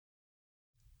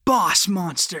Boss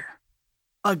Monster,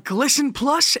 a Glisten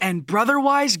Plus and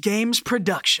Brotherwise Games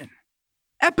production.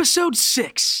 Episode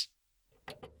 6.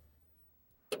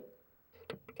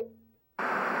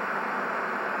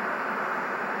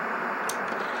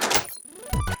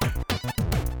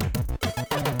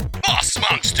 Boss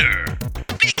Monster,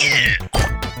 begin!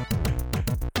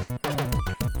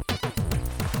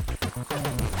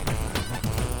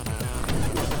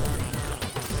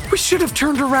 We should have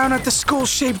turned around at the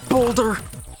skull-shaped boulder.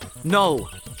 No,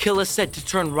 Killa said to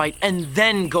turn right and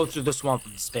then go through the swamp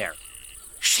of despair.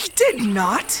 She did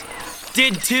not.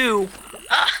 Did too.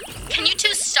 Can you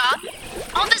two stop?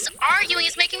 All this arguing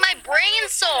is making my brain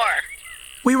sore.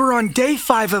 We were on day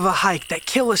 5 of a hike that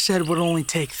Killa said would only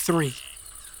take 3.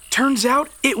 Turns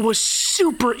out it was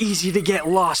super easy to get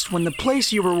lost when the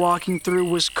place you were walking through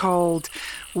was called,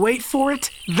 wait for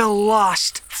it, the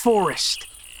Lost Forest.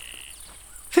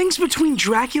 Things between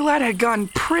Dracula had gotten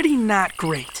pretty not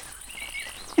great.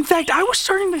 In fact, I was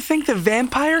starting to think the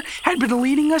vampire had been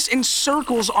leading us in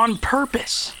circles on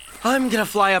purpose. I'm gonna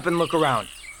fly up and look around.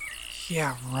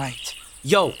 Yeah, right.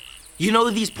 Yo, you know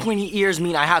these pointy ears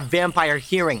mean I have vampire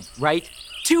hearing, right?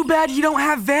 Too bad you don't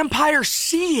have vampire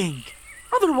seeing.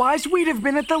 Otherwise, we'd have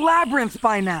been at the labyrinth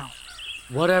by now.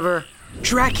 Whatever.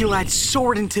 Dracula had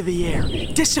soared into the air,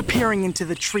 disappearing into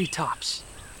the treetops.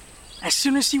 As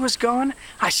soon as he was gone,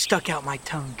 I stuck out my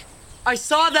tongue. I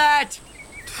saw that!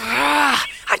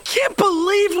 I can't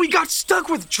believe we got stuck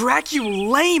with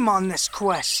Draculame on this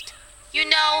quest. You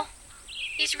know,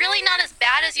 he's really not as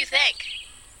bad as you think.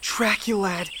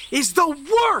 Draculad is the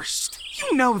worst!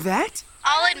 You know that.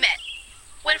 I'll admit,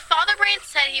 when Father Brain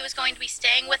said he was going to be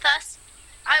staying with us,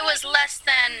 I was less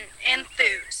than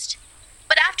enthused.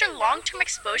 But after long-term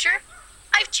exposure,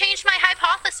 I've changed my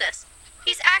hypothesis.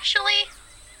 He's actually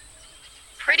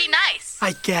pretty nice.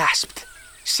 I gasped.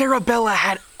 Sarabella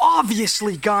had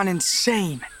obviously gone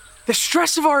insane. The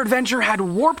stress of our adventure had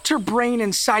warped her brain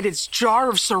inside its jar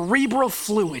of cerebral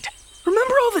fluid.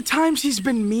 Remember all the times he's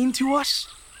been mean to us?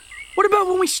 What about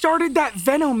when we started that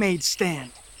Venomade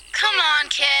stand? Come on,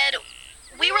 kid.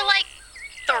 We were like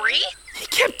 3? He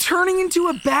kept turning into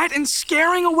a bat and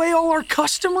scaring away all our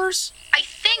customers? I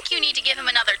think you need to give him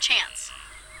another chance.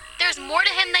 There's more to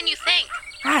him than you think.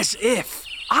 As if.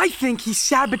 I think he's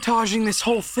sabotaging this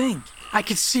whole thing. I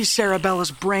could see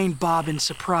Sarabella's brain bob in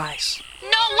surprise. No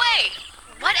way!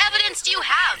 What evidence do you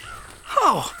have?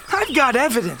 Oh, I've got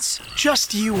evidence.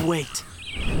 Just you wait.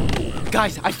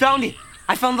 Guys, I found it!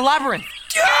 I found the labyrinth!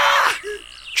 Ah!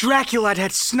 Dracula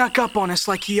had snuck up on us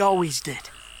like he always did.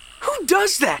 Who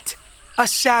does that? A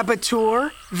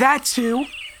saboteur? That too?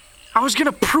 I was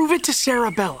gonna prove it to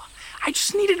Sarabella. I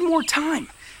just needed more time.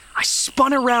 I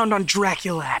spun around on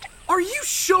Draculad. Are you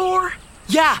sure?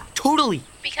 Yeah, totally.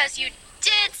 Because you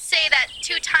did say that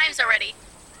 2 times already.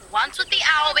 Once with the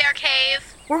Owlbear Cave.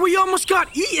 Where we almost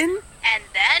got eaten. And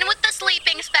then with the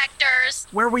Sleeping Specters.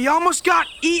 Where we almost got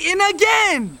eaten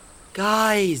again.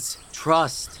 Guys,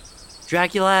 trust.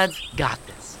 Draculad's got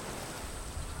this.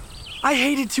 I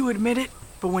hated to admit it,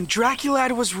 but when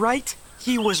Draculad was right,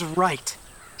 he was right.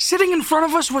 Sitting in front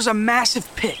of us was a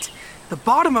massive pit, the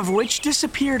bottom of which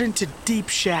disappeared into deep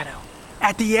shadow.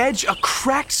 At the edge, a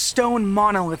cracked stone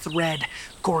monolith read,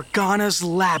 Gorgana's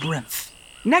Labyrinth.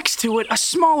 Next to it, a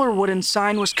smaller wooden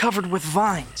sign was covered with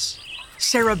vines.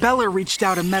 Sarabella reached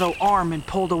out a metal arm and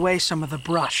pulled away some of the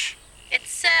brush. It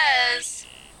says,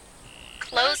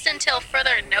 closed until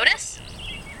further notice?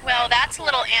 Well, that's a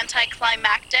little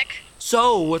anticlimactic.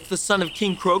 So, what's the son of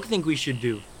King Croak think we should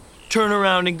do? Turn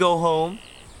around and go home?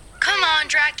 Come on,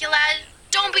 Dracula.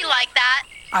 Don't be like that.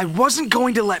 I wasn't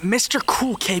going to let Mr.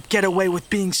 Cool Cape get away with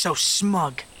being so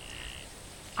smug.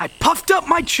 I puffed up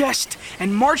my chest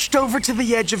and marched over to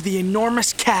the edge of the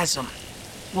enormous chasm.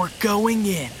 We're going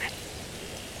in.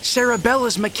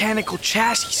 Sarabella's mechanical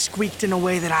chassis squeaked in a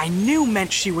way that I knew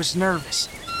meant she was nervous,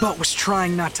 but was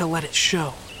trying not to let it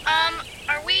show.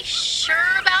 Are we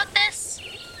sure about this?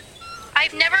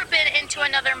 I've never been into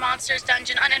another monster's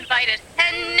dungeon uninvited,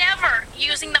 and never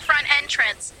using the front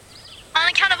entrance. On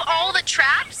account of all the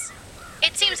traps,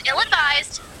 it seems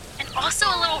ill-advised and also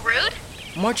a little rude.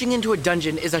 Marching into a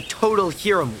dungeon is a total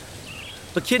hero move.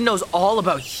 The kid knows all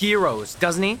about heroes,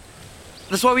 doesn't he?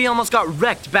 That's why we almost got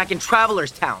wrecked back in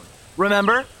Traveler's Town.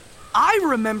 Remember? I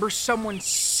remember someone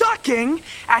sucking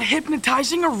at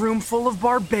hypnotizing a room full of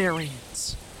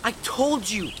barbarians. I told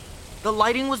you, the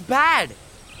lighting was bad.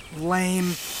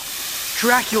 Lame.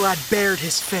 Dracula bared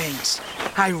his fangs.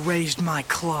 I raised my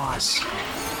claws.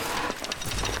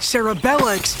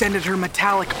 Sarabella extended her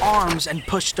metallic arms and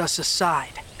pushed us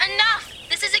aside. Enough!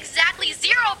 This is exactly 0%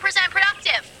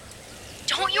 productive.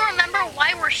 Don't you remember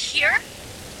why we're here?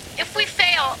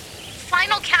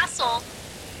 final castle,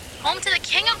 home to the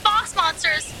king of boss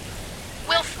monsters,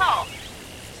 will fall.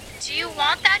 Do you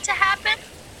want that to happen?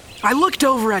 I looked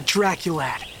over at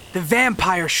Draculad. The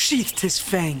vampire sheathed his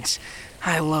fangs.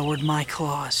 I lowered my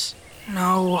claws.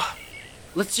 No.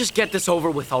 Let's just get this over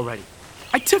with already.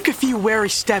 I took a few wary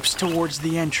steps towards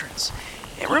the entrance.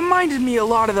 It reminded me a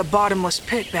lot of the bottomless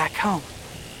pit back home.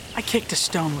 I kicked a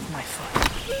stone with my foot.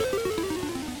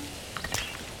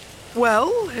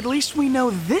 Well, at least we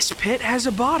know this pit has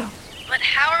a bottom. But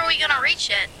how are we gonna reach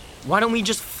it? Why don't we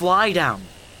just fly down?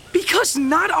 Because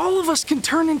not all of us can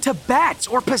turn into bats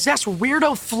or possess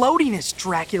weirdo floatiness,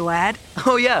 Draculad.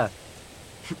 Oh yeah.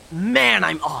 Man,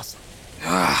 I'm awesome.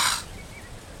 Ugh.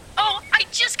 Oh, I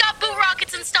just got boot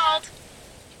rockets installed.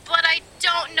 But I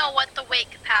don't know what the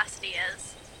weight capacity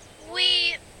is.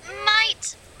 We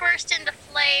might burst into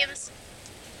flames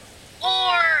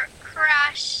or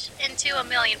crash into a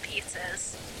million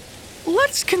pieces.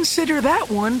 Let's consider that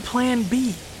one Plan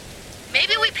B.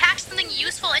 Maybe we pack something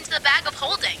useful into the bag of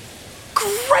holding.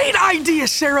 Great idea,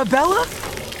 Sarabella!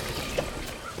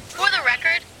 For the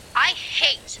record, I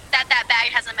hate that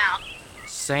bag has a mouth.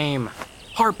 Same.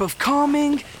 Harp of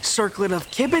calming, circlet of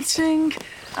kibitzing.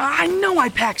 I know I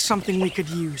packed something we could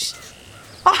use.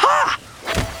 Aha!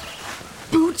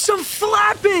 Boots of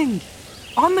flapping!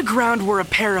 On the ground were a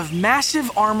pair of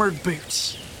massive armored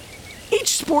boots. Each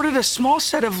sported a small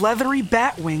set of leathery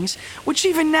bat wings, which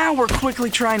even now were quickly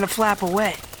trying to flap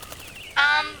away.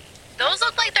 Those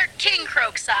look like they're king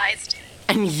croak sized.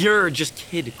 And you're just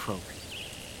Kid Croak.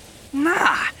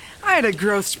 Nah, I had a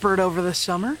growth spurt over the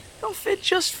summer. They'll fit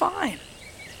just fine.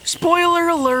 Spoiler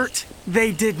alert,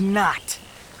 they did not.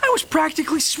 I was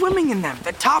practically swimming in them,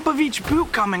 the top of each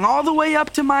boot coming all the way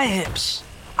up to my hips.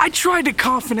 I tried to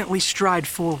confidently stride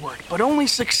forward, but only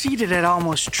succeeded at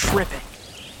almost tripping.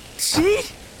 See?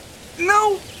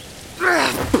 No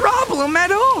problem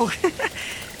at all.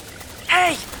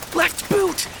 Hey, left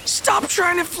boot, stop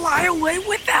trying to fly away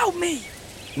without me.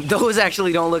 Those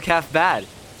actually don't look half bad.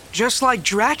 Just like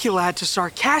Dracula had to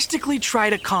sarcastically try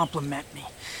to compliment me.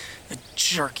 The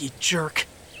jerky jerk.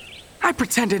 I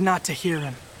pretended not to hear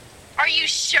him. Are you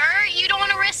sure you don't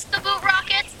want to risk the boot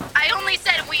rockets? I only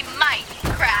said we might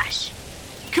crash.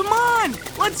 Come on,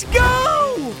 let's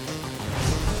go!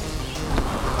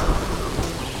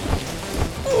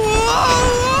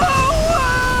 Whoa!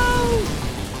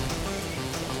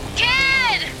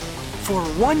 Kid! For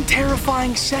one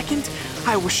terrifying second,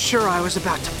 I was sure I was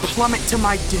about to plummet to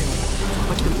my doom.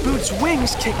 But the boot's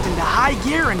wings kicked into high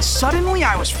gear and suddenly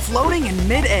I was floating in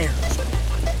midair.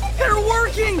 They're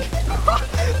working!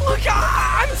 Look,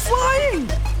 I'm flying!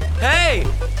 Hey,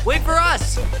 wait for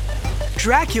us!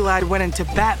 Dracula went into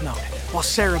bat mode, while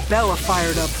Sarabella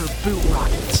fired up her boot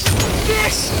rockets.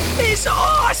 This is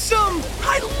awesome!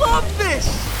 I love this!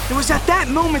 It was at that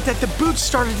moment that the boots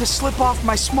started to slip off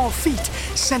my small feet,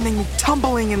 sending me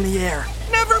tumbling in the air.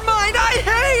 Never mind, I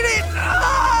hate it!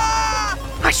 Ah!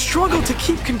 I struggled to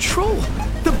keep control.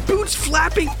 The boots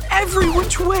flapping every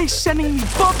which way, sending me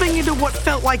bumping into what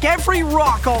felt like every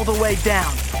rock all the way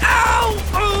down. Ow!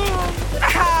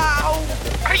 Ow!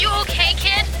 Are you okay,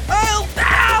 kid? Ow!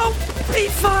 Ow! Be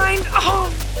fine!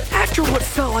 Oh! After what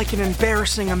felt like an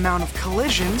embarrassing amount of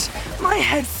collisions, my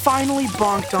head finally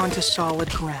bonked onto solid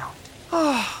ground.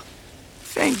 Oh,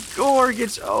 thank Gorg,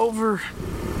 it's over.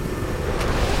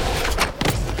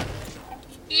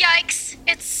 Yikes,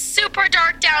 it's super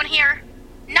dark down here.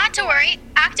 Not to worry,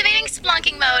 activating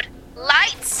splunking mode.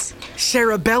 Lights!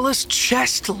 Sarabella's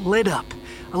chest lit up,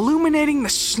 illuminating the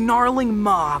snarling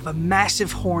maw of a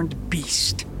massive horned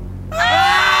beast.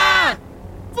 Ah!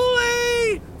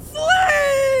 Flee!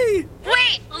 Flee!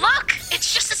 Wait, look!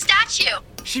 It's just a statue.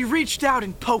 She reached out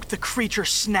and poked the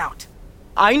creature's snout.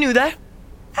 I knew that.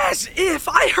 As if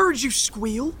I heard you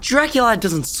squeal. Dracula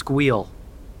doesn't squeal.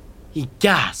 He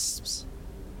gasps.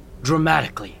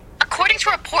 Dramatically. According to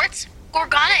reports,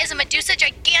 Gorgana is a Medusa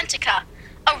gigantica,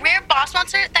 a rare boss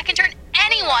monster that can turn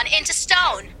anyone into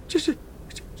stone.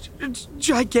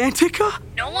 Gigantica?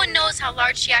 No one knows how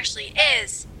large she actually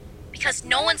is, because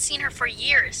no one's seen her for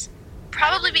years.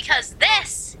 Probably because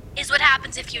this is what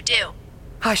happens if you do.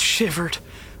 I shivered.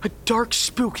 A dark,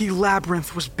 spooky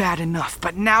labyrinth was bad enough,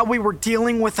 but now we were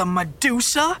dealing with a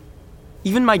Medusa?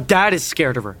 Even my dad is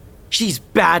scared of her. She's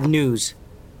bad news.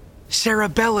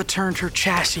 Sarabella turned her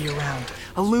chassis around,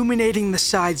 illuminating the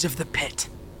sides of the pit.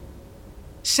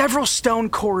 Several stone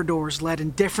corridors led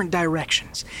in different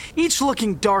directions, each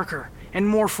looking darker and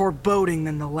more foreboding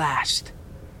than the last.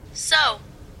 So,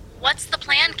 what's the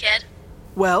plan, kid?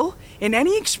 Well, in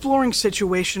any exploring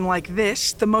situation like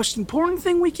this, the most important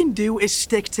thing we can do is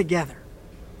stick together.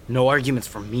 No arguments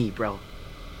from me, bro.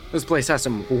 This place has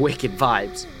some wicked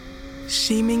vibes.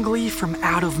 Seemingly from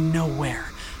out of nowhere,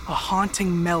 a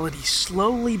haunting melody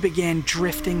slowly began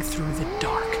drifting through the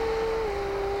dark.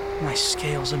 My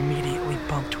scales immediately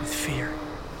bumped with fear.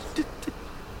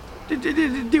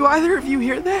 Do either of you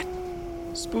hear that?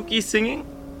 Spooky singing?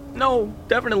 No,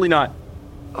 definitely not.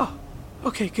 Oh,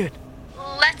 okay, good.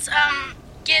 Let's,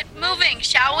 get moving,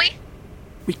 shall we?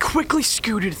 We quickly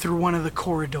scooted through one of the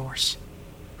corridors.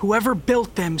 Whoever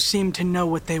built them seemed to know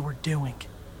what they were doing.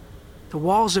 The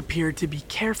walls appeared to be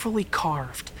carefully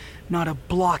carved, not a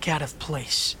block out of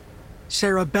place.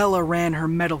 Sarabella ran her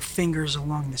metal fingers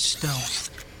along the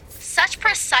stone. Such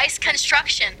precise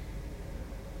construction.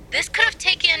 This could have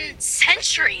taken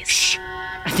centuries. Shh!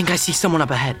 I think I see someone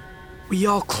up ahead. We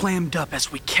all clammed up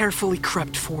as we carefully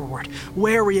crept forward,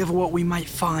 wary of what we might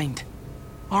find.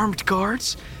 Armed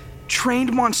guards?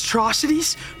 Trained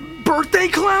monstrosities? Birthday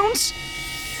clowns?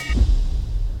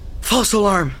 False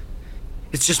alarm!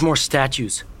 It's just more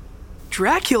statues.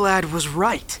 Draculad was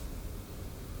right.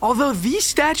 Although these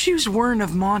statues weren't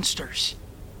of monsters,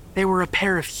 they were a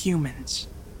pair of humans.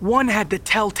 One had the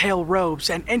telltale robes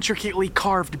and intricately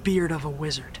carved beard of a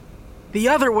wizard. The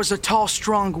other was a tall,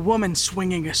 strong woman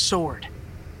swinging a sword.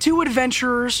 Two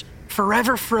adventurers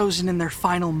forever frozen in their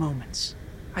final moments.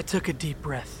 I took a deep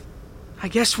breath. I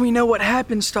guess we know what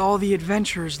happens to all the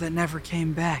adventurers that never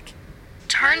came back.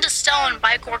 Turned to stone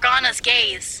by Gorgana's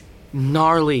gaze.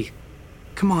 Gnarly.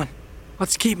 Come on,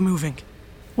 let's keep moving.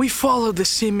 We followed the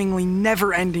seemingly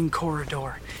never-ending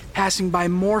corridor, passing by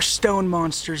more stone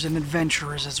monsters and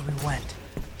adventurers as we went.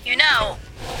 You know,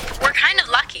 we're kind of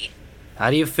lucky. How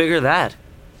do you figure that?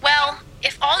 Well,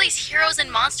 if all these heroes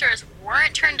and monsters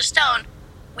weren't turned to stone,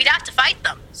 we'd have to fight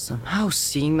them. Somehow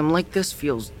seeing them like this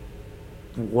feels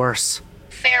worse.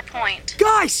 Fair point.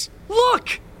 Guys,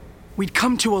 look! We'd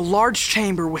come to a large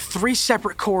chamber with 3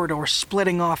 separate corridors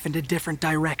splitting off into different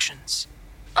directions.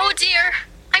 Oh dear,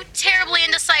 I'm terribly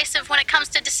indecisive when it comes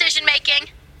to decision making.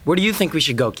 Where do you think we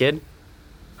should go, kid?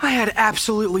 I had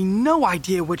absolutely no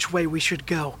idea which way we should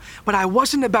go, but I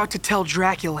wasn't about to tell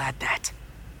Draculad that.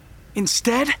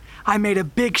 Instead, I made a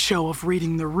big show of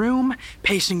reading the room,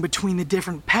 pacing between the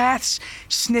different paths,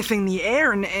 sniffing the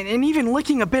air, and even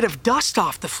licking a bit of dust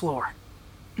off the floor.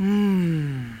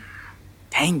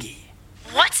 Tangy.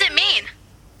 What's it mean?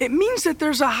 It means that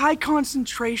there's a high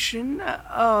concentration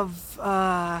of,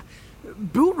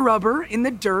 boot rubber in the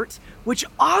dirt, which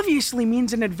obviously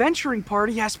means an adventuring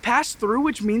party has passed through,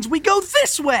 which means we go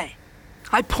this way.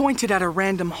 I pointed at a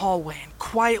random hallway and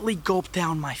quietly gulped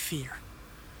down my fear.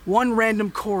 One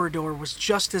random corridor was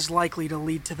just as likely to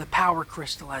lead to the power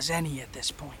crystal as any at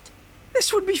this point.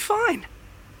 This would be fine.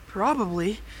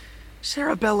 Probably.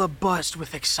 Sarabella buzzed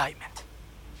with excitement.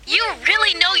 You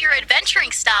really know your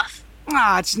adventuring stuff.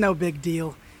 It's no big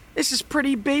deal. This is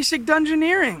pretty basic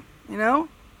dungeoneering, you know?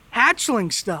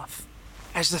 Hatchling stuff.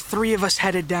 As the 3 of us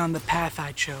headed down the path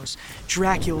I chose,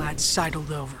 Draculad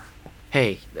sidled over.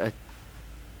 Hey,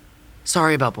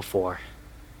 sorry about before.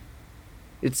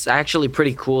 It's actually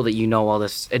pretty cool that you know all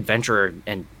this adventure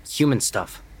and human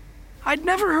stuff. I'd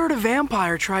never heard a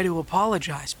vampire try to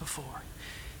apologize before.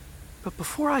 But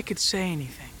before I could say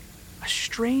anything, a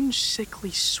strange,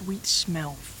 sickly, sweet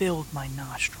smell filled my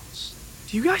nostrils.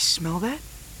 Do you guys smell that?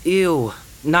 Ew,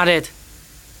 not it.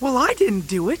 Well, I didn't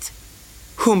do it.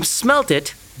 Whom smelt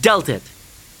it, dealt it.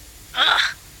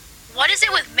 Ugh. What is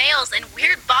it with males and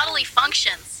weird bodily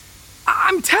functions?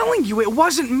 I'm telling you, it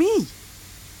wasn't me.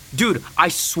 Dude, I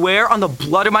swear on the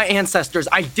blood of my ancestors,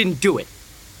 I didn't do it.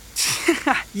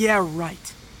 Yeah,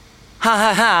 right. Ha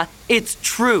ha ha, it's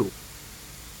true.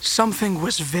 Something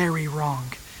was very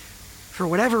wrong. For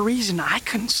whatever reason, I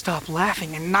couldn't stop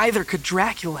laughing, and neither could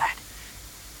Draculad.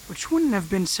 Which wouldn't have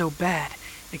been so bad,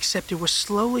 except it was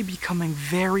slowly becoming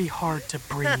very hard to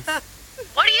breathe.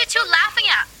 What are you two laughing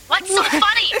at? What's so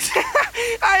funny?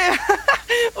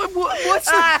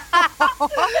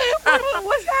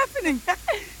 What's happening?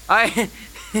 I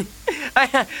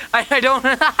don't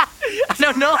I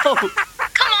don't know. Come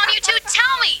on, you two,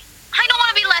 tell me. I don't want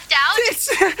to be left out.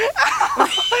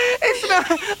 It's not.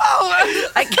 Oh,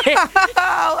 I can't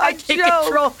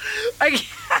control.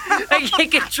 I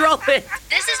can't control it.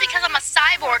 This is because I'm a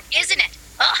cyborg, isn't it?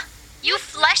 Ugh. You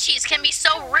fleshies can be so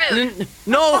rude.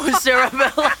 No,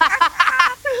 Sarabella.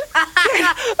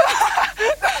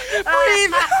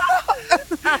 breathe.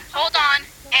 Hold on.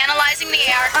 Analyzing the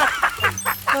air.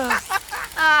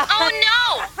 Oh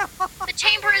no! The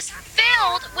chamber is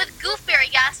filled with gooseberry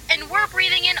gas and we're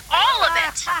breathing in all of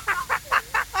it.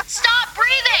 Stop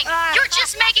breathing! You're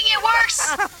just making it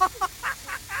worse.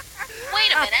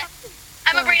 Wait a minute.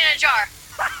 I'm a brain in a jar.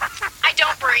 I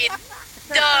don't breathe.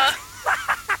 Duh.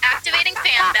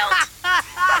 belt.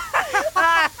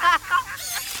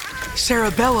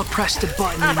 Sarabella pressed a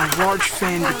button and a large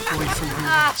fan deployed from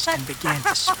her waist and began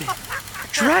to spin.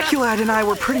 Dracula and I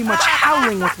were pretty much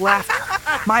howling with laughter,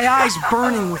 my eyes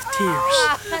burning with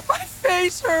tears. My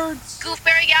face hurts.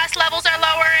 Gooseberry gas levels are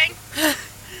lowering.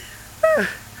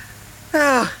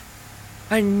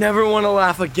 I never want to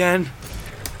laugh again.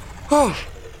 Oh,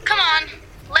 Come on,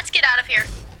 let's get out of here.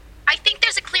 I think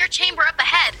there's a clear chamber up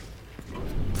ahead.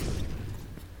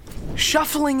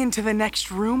 Shuffling into the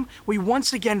next room, we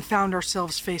once again found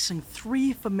ourselves facing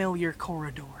 3 familiar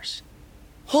corridors.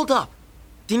 hold up.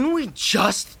 Didn't we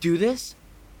just do this?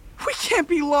 We can't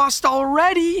be lost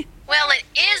already. Well, it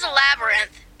is a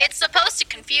labyrinth. It's supposed to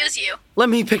confuse you. Let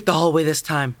me pick the hallway this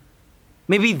time.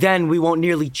 Maybe then we won't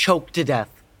nearly choke to death.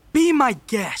 Be my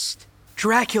guest.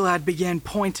 Dracula began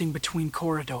pointing between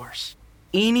corridors.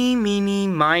 Eeny, meeny,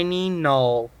 miny,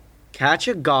 null. Catch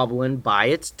a goblin by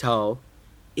its toe.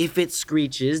 If it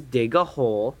screeches, dig a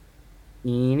hole.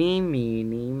 Eeny,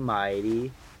 meeny,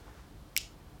 mighty.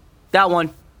 That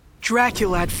one.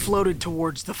 Dracula floated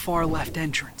towards the far left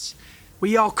entrance.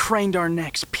 We all craned our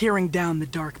necks, peering down the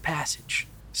dark passage.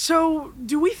 So,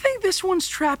 do we think this one's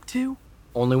trapped too?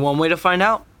 Only one way to find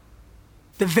out.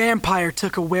 The vampire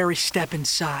took a wary step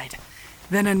inside,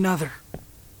 then another,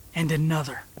 and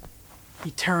another.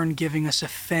 He turned, giving us a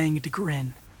fanged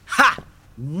grin. Ha!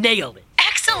 Nailed it.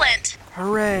 Excellent!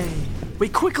 Hooray! We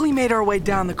quickly made our way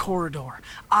down the corridor,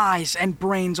 eyes and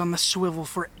brains on the swivel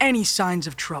for any signs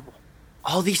of trouble.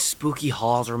 All these spooky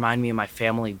halls remind me of my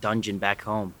family dungeon back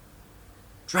home.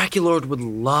 Draculord would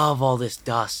love all this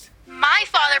dust. My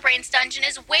Father Brain's dungeon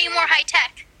is way more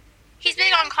high-tech. He's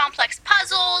big on complex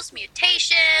puzzles,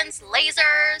 mutations,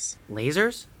 lasers.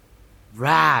 Lasers?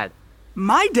 Rad.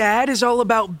 My dad is all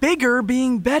about bigger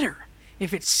being better.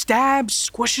 If it stabs,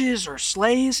 squishes, or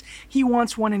slays, he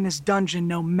wants one in his dungeon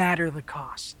no matter the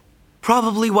cost.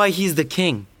 Probably why he's the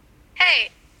king. Hey,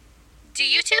 do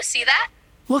you two see that?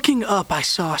 Looking up, I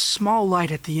saw a small light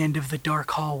at the end of the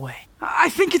dark hallway. I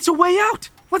think it's a way out.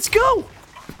 Let's go!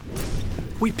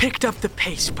 We picked up the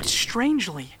pace, but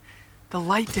strangely, the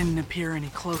light didn't appear any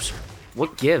closer.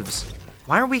 What gives?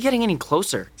 Why aren't we getting any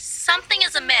closer? Something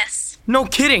is amiss. No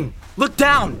kidding! Look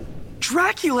down!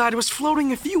 Dracula was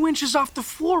floating a few inches off the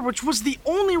floor, which was the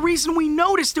only reason we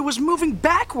noticed it was moving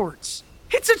backwards.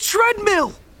 It's a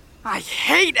treadmill! I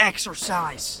hate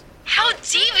exercise. How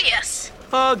devious!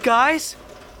 Guys?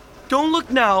 Don't look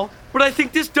now, but I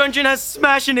think this dungeon has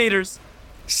Smashinators.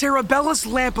 Sarabella's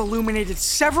lamp illuminated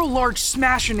several large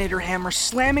Smashinator hammers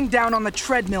slamming down on the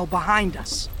treadmill behind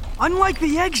us. Unlike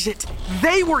the exit,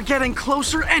 they were getting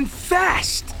closer and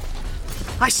fast.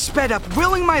 I sped up,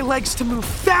 willing my legs to move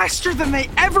faster than they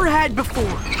ever had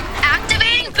before.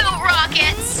 Activating boot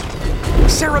rockets!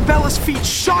 Sarabella's feet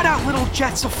shot out little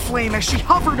jets of flame as she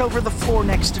hovered over the floor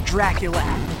next to Dracula.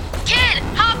 Kid,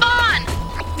 hop on!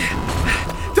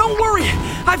 Don't worry,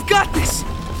 I've got this.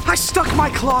 I stuck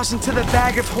my claws into the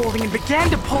bag of holding and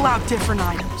began to pull out different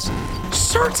items,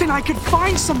 certain I could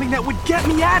find something that would get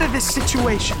me out of this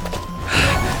situation.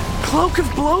 Cloak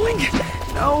of Blowing?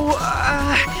 No,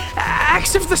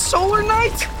 Axe of the Solar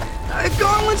Knight?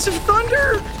 Gauntlets of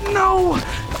Thunder? No.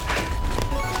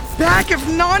 Bag of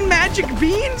non-magic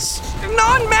beans?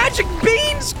 Non-magic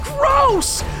beans?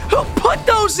 Gross! Who put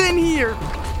those in here?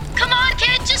 Come on,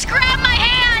 kid, just grab my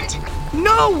hand!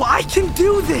 No, I can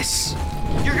do this!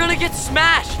 You're gonna get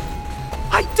smashed!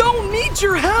 I don't need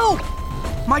your help!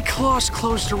 My claws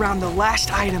closed around the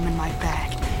last item in my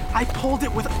bag. I pulled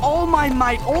it with all my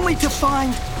might, only to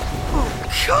find... Oh,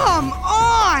 come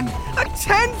on! A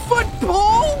 10-foot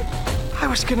pole? I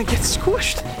was gonna get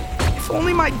squished. If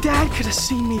only my dad could have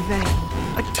seen me then.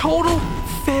 A total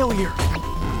failure.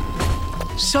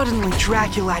 Suddenly,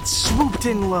 Dracula had swooped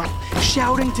in low,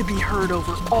 shouting to be heard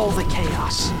over all the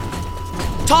chaos.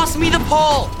 Toss me the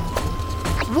pole!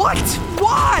 What?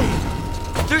 Why?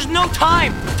 There's no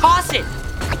time! Toss it!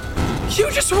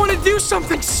 You just want to do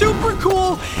something super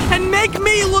cool and make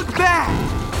me look bad!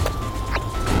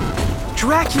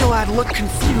 Dracula looked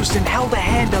confused and held a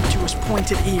hand up to his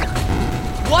pointed ear.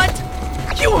 What?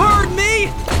 You heard me!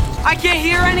 I can't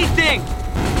hear anything!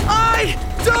 I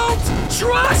don't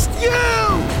trust you!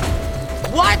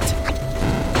 What?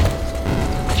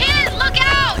 Kid, look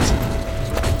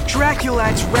out!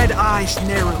 Dracula's red eyes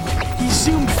narrowed. He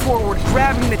zoomed forward,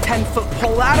 grabbing the 10-foot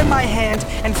pole out of my hand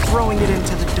and throwing it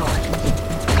into the dark.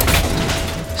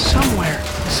 Somewhere,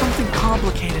 something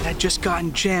complicated had just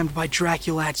gotten jammed by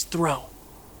Dracula's throw.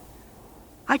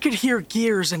 I could hear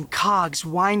gears and cogs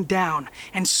wind down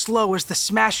and slow as the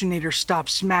Smashinator stopped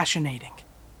smashinating.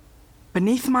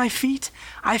 Beneath my feet,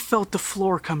 I felt the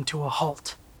floor come to a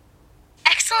halt.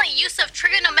 excellent use of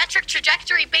trigonometric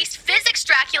trajectory-based physics,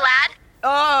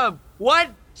 Draculad. What?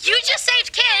 You just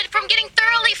saved Kid from getting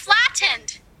thoroughly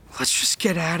flattened. Let's just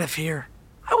get out of here.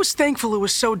 I was thankful it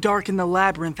was so dark in the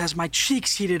labyrinth as my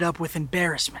cheeks heated up with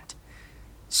embarrassment.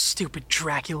 Stupid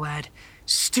Draculad.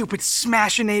 Stupid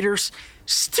Smashinators.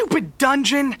 Stupid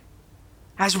dungeon.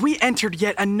 As we entered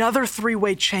yet another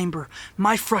three-way chamber,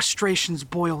 my frustrations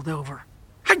boiled over.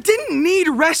 I didn't need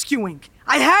rescuing.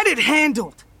 I had it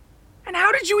handled. And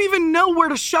how did you even know where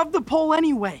to shove the pole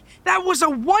anyway? That was a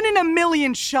 1 in a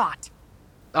million shot.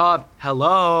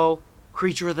 Hello?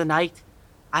 Creature of the night?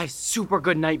 I have super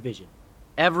good night vision.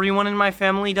 Everyone in my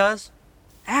family does?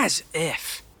 As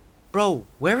if. Bro,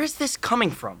 where is this coming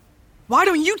from? Why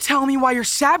don't you tell me why you're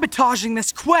sabotaging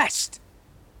this quest?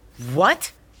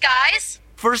 What? Guys?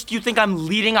 First you think I'm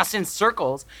leading us in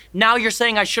circles. Now you're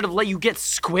saying I should have let you get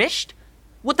squished?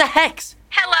 What the hex?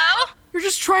 Hello? You're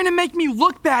just trying to make me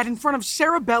look bad in front of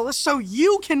Sarabella so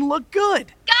you can look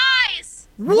good. Guys!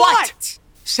 What?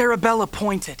 Sarabella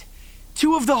pointed.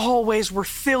 2 of the hallways were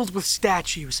filled with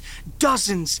statues,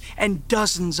 dozens and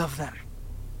dozens of them.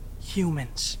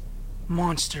 Humans,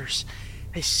 monsters,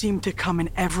 they seemed to come in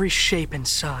every shape and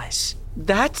size.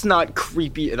 That's not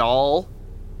creepy at all.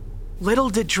 Little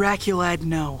did Draculad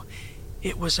know,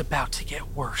 it was about to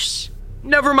get worse.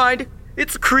 Never mind.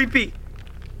 It's creepy.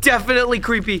 Definitely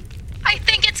creepy. I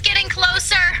think it's getting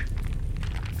closer.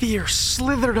 Fear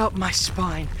slithered up my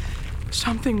spine.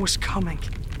 Something was coming.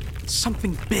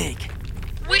 Something big.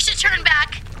 We should turn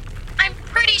back. I'm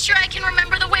pretty sure I can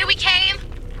remember the way we came.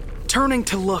 Turning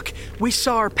to look, we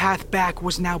saw our path back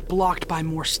was now blocked by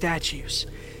more statues.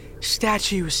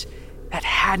 Statues that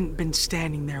hadn't been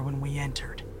standing there when we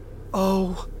entered.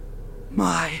 Oh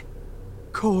my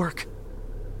cork.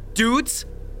 Dudes,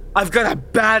 I've got a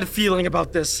bad feeling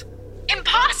about this.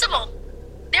 Impossible!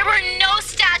 There were no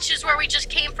statues where we just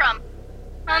came from.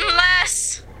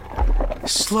 Unless...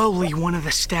 Slowly, one of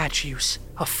the statues,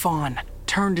 a fawn,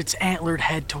 turned its antlered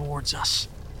head towards us.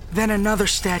 Then another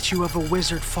statue of a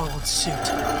wizard followed suit,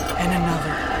 and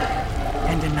another,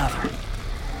 and another.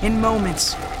 In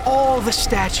moments, all the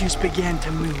statues began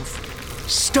to move.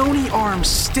 Stony arms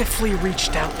stiffly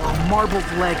reached out while marbled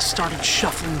legs started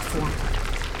shuffling forward.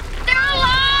 They're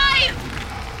alive!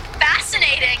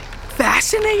 Fascinating.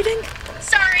 Fascinating?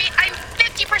 Sorry, I'm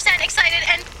 50% excited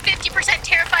and 50%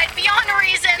 terrified beyond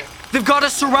reason. They've got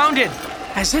us surrounded.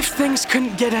 As if things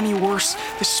couldn't get any worse,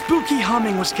 the spooky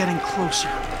humming was getting closer.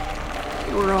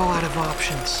 We were all out of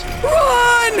options.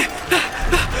 Run!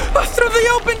 Through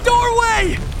the open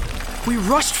doorway! We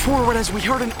rushed forward as we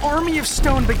heard an army of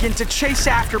stone begin to chase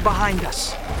after behind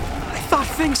us. I thought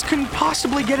things couldn't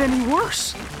possibly get any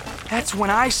worse. That's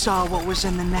when I saw what was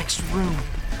in the next room.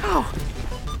 Oh,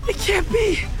 it can't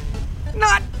be.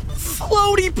 Not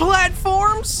floaty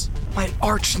platforms! My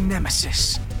arch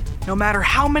nemesis. No matter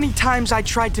how many times I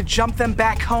tried to jump them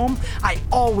back home, I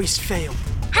always failed.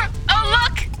 Oh,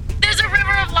 look! There's a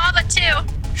river of lava,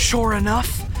 too. Sure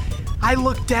enough, I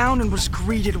looked down and was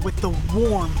greeted with the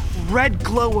warm, red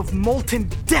glow of molten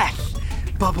death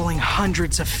bubbling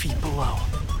hundreds of feet below.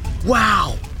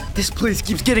 Wow, this place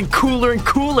keeps getting cooler and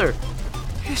cooler.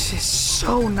 This is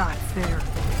so not fair.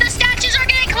 The statues are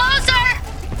getting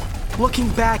closer! Looking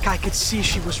back, I could see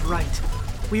she was right.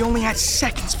 We only had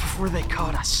seconds before they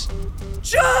caught us.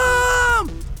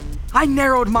 Jump! I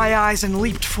narrowed my eyes and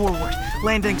leaped forward,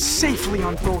 landing safely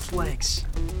on both legs.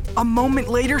 A moment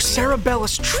later,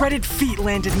 Sarabella's treaded feet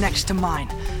landed next to mine.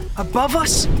 Above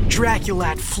us,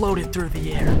 Draculad floated through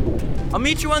the air. I'll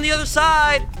meet you on the other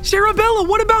side. Sarabella,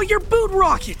 what about your boot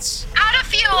rockets? Out of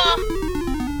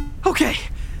fuel! Okay,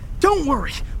 don't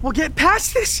worry. We'll get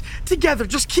past this together.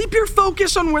 Just keep your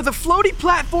focus on where the floaty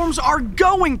platforms are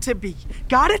going to be.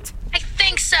 Got it? I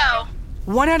think so.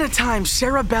 One at a time,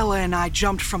 Sarabella and I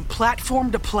jumped from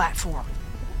platform to platform.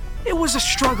 It was a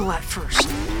struggle at first.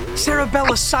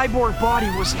 Sarabella's cyborg body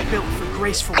wasn't built for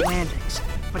graceful landings,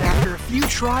 but after a few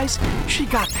tries, she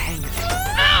got the hang of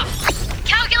it.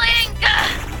 Calculating.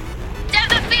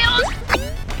 Depth of field.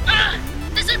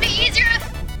 This would be easier if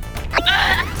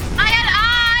I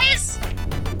had eyes.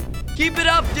 Keep it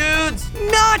up, dudes.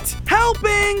 Not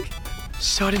helping!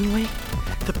 Suddenly,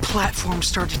 the platform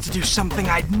started to do something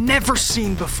I'd never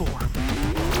seen before.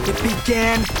 It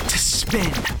began to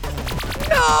spin.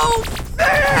 No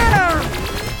fair!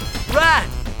 Rat,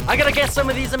 I gotta get some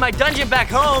of these in my dungeon back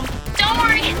home. Don't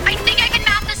worry, I think I can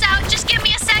map this out. Just give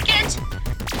me a second.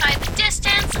 Find the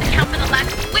distance, account for the lack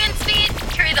of wind speed,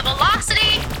 carry the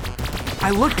velocity. I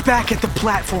looked back at the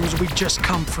platforms we'd just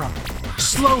come from.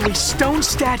 Slowly, stone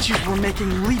statues were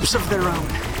making leaps of their own.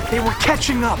 They were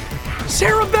catching up.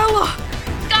 Sarabella!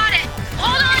 Got it.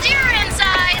 Hold on to your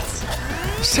insides!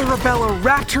 Sarabella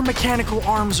wrapped her mechanical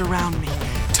arms around me,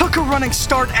 took a running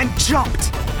start, and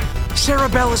jumped.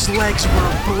 Sarabella's legs were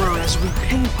a blur as we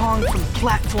ping-ponged from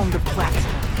platform to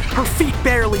platform, her feet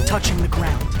barely touching the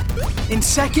ground. In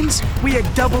seconds, we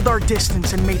had doubled our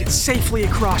distance and made it safely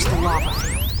across the lava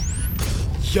field.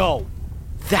 Yo,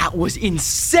 that was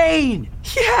insane!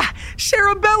 Yeah,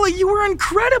 Sarabella, you were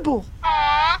incredible!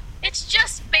 Aw, it's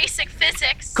just basic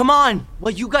physics. Come on!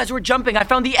 While you guys were jumping, I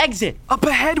found the exit. Up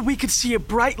ahead, we could see a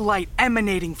bright light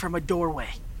emanating from a doorway.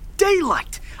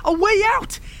 Daylight! A way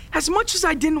out! As much as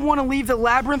I didn't want to leave the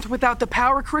labyrinth without the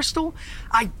power crystal,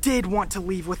 I did want to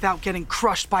leave without getting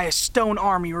crushed by a stone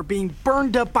army or being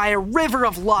burned up by a river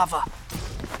of lava.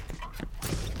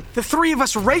 The three of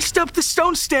us raced up the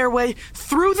stone stairway,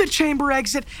 through the chamber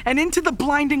exit, and into the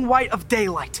blinding white of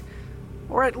daylight.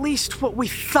 Or at least what we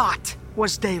thought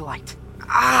was daylight.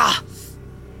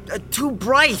 Too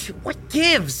bright. What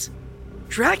gives?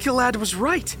 Draculad was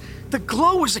right. The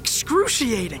glow was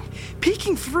excruciating.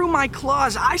 Peeking through my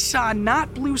claws, I saw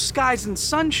not blue skies and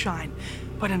sunshine,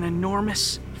 but an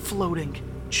enormous floating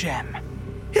gem.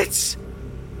 It's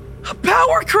a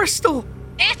power crystal!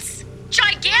 It's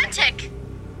gigantic!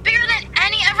 Bigger than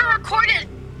any ever recorded.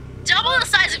 Double the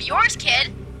size of yours,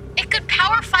 kid. It could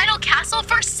power Final Castle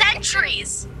for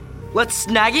centuries. Let's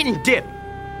snag it and dip.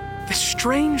 The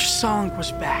strange song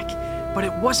was back, but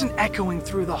it wasn't echoing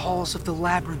through the halls of the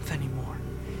labyrinth anymore.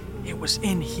 It was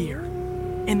in here,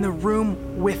 in the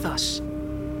room with us.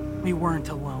 We weren't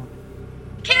alone.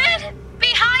 Kid,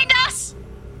 behind us!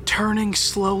 Turning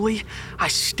slowly, I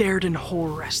stared in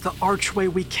horror as the archway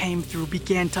we came through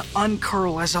began to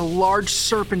uncurl as a large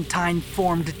serpentine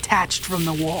form detached from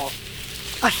the wall.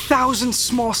 1,000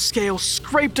 small scales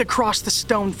scraped across the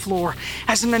stone floor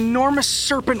as an enormous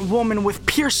serpent woman with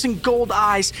piercing gold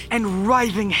eyes and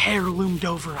writhing hair loomed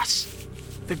over us.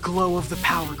 The glow of the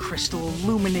power crystal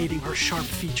illuminating her sharp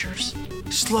features.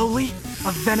 Slowly,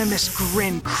 a venomous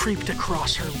grin creeped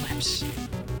across her lips.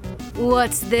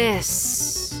 What's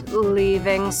this?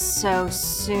 Leaving so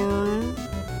soon?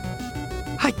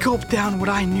 I gulped down what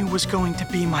I knew was going to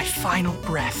be my final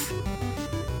breath.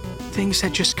 Things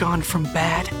had just gone from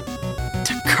bad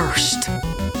to cursed.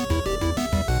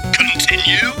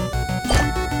 Continue?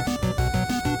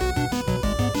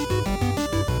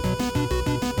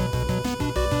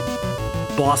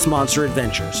 Boss Monster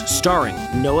Adventures, starring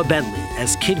Noah Bentley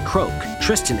as Kid Croak,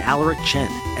 Tristan Alaric Chen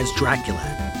as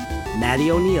Draculad, Maddie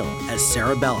O'Neill as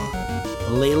Sarabella,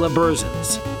 Layla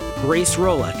Burzins, Grace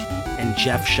Rolick, and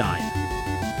Jeff Shine.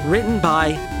 Written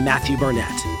by Matthew Barnett.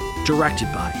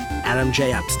 Directed by Adam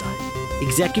J. Epstein.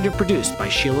 Executive produced by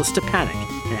Sheila Stepanek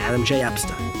and Adam J.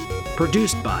 Epstein.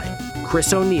 Produced by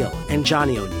Chris O'Neill and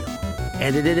Johnny O'Neill.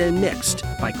 Edited and mixed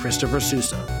by Christopher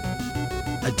Sousa.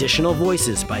 Additional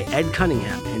voices by Ed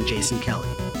Cunningham and Jason Kelly.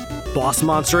 Boss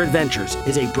Monster Adventures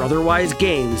is a Brotherwise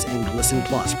Games and Glisten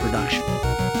Plus production.